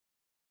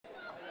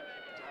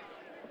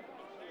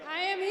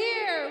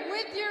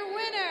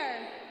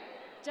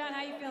John,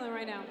 how you feeling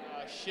right now?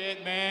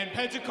 Shit, man.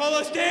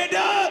 Pensacola, stand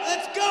up!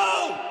 Let's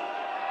go!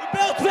 The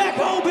belt's back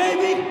home,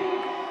 baby!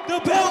 The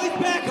belt is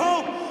back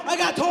home! I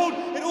got told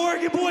an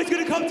Oregon boy's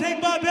gonna come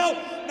take my belt.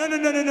 No.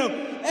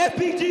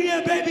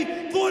 FPGM,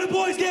 baby! Florida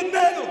boys get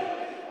medal!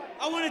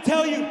 I wanna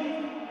tell you,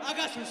 I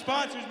got some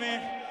sponsors,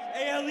 man.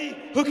 ALE,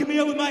 hooking me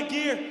up with my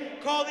gear.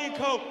 Carly &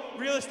 Co.,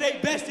 real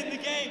estate, best in the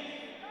game.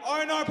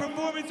 R&R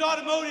Performance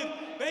Automotive.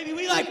 Baby,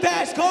 we like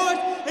fast cars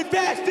and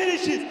fast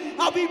finishes.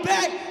 I'll be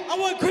back. I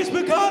want Chris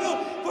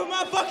McConnell for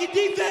my fucking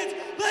defense.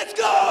 Let's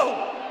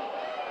go!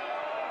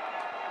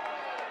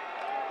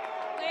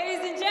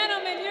 Ladies and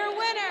gentlemen, your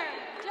winner,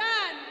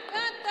 John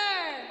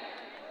Gunther.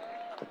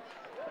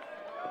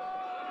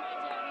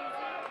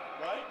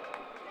 Right?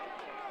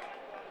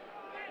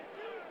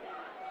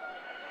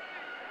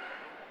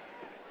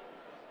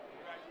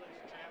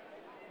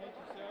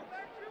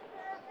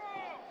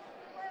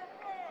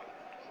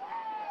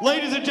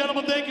 Ladies and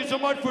gentlemen, thank you so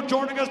much for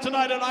joining us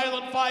tonight at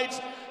Island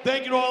Fights.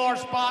 Thank you to all our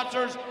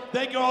sponsors.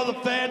 Thank you to all the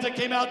fans that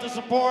came out to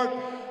support.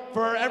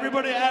 For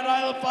everybody at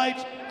Island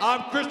Fights,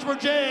 I'm Christopher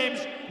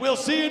James. We'll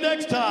see you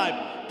next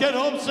time. Get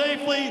home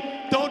safely.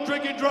 Don't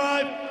drink and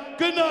drive.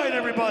 Good night,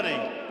 everybody.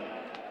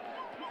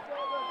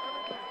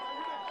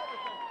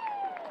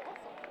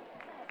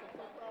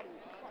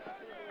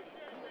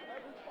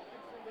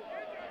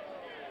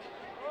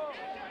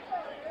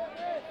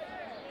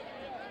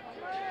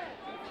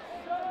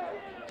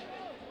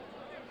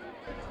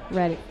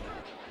 Ready.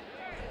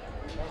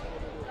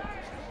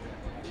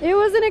 It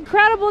was an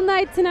incredible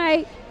night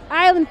tonight.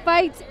 Island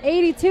Fights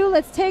 82.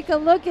 Let's take a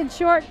look in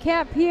short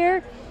cap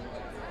here.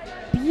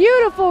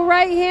 Beautiful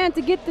right hand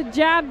to get the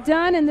job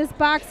done in this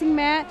boxing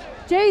mat.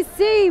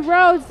 JC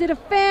Rhodes did a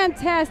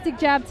fantastic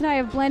job tonight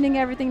of blending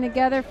everything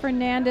together.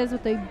 Fernandez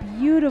with a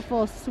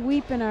beautiful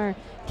sweep in our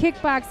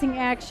kickboxing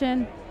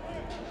action.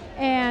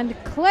 And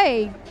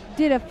Clay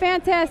did a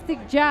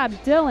fantastic job,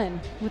 Dylan,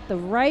 with the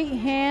right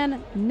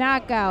hand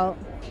knockout.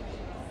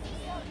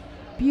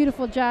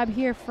 Beautiful job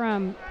here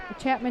from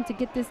Chapman to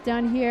get this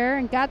done here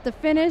and got the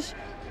finish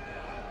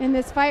in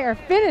this fight, or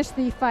finished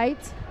the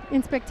fight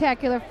in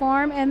spectacular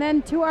form. And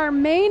then to our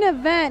main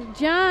event,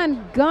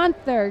 John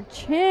Gunther,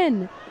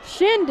 shin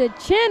to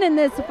chin in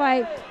this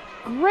fight.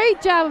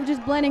 Great job of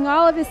just blending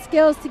all of his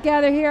skills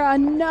together here.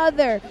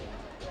 Another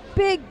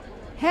big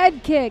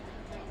head kick.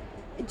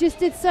 Just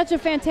did such a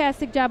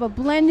fantastic job of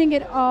blending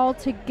it all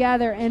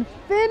together and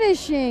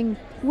finishing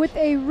with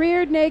a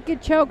rear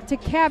naked choke to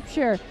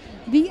capture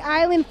the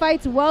Island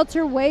Fights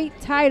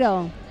Welterweight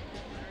title.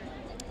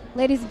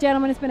 Ladies and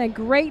gentlemen, it's been a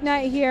great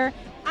night here.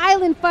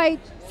 Island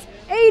Fights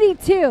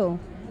 82.